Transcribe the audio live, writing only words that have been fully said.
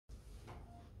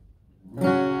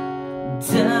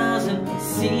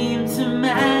seem to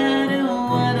matter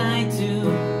what I do.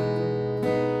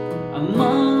 I'm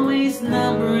always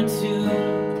number two.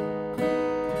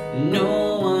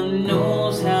 No one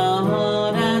knows how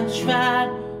hard I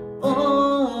tried.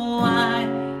 Oh, I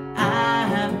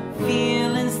have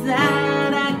feelings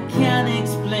that I can't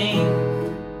explain.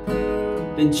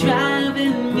 Been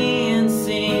driving me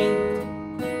insane.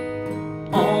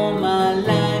 All my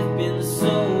life been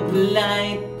so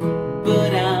polite,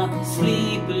 but I'll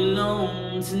sleep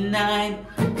alone tonight.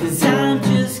 'Cause I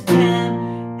just can't.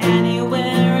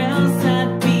 Anywhere else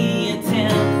I'd be a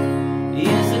 10.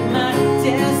 Is it my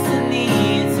destiny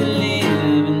to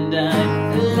live and die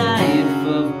a life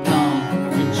of calm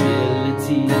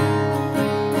fragility?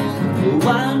 Oh,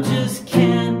 I just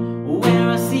can't. Where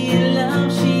I see love,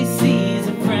 she sees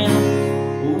a friend.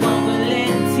 What will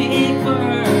it take for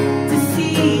her to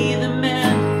see the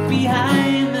man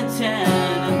behind the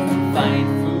tan and fight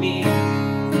for me?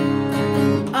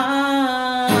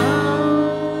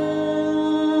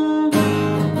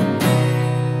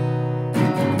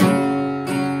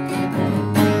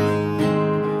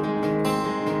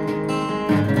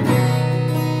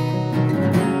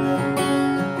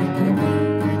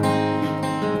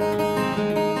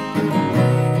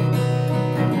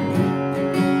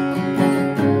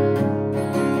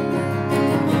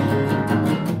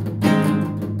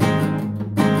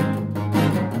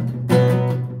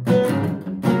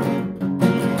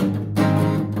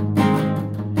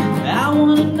 I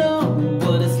wanna know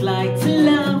what it's like to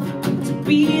love, to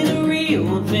be the real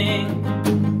thing.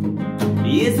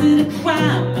 Is it a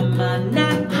crime? Am I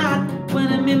not hot when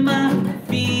I'm in my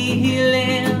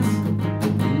feelings?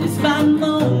 Is my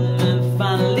moment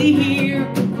finally here,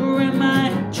 or am I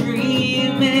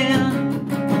dreaming?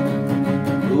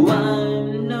 Oh,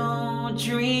 I'm no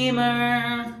dreamer.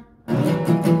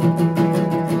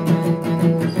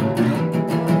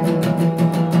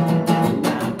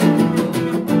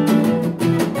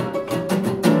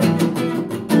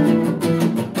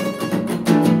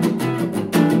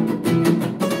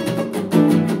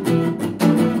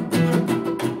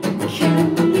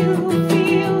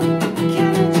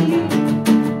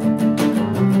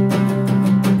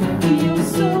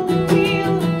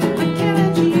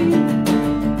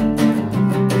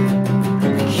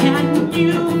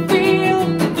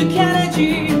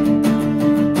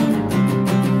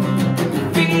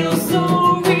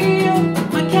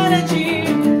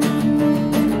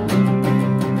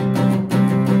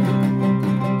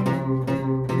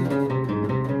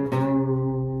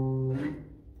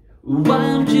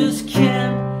 I just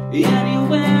can't.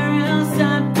 Anywhere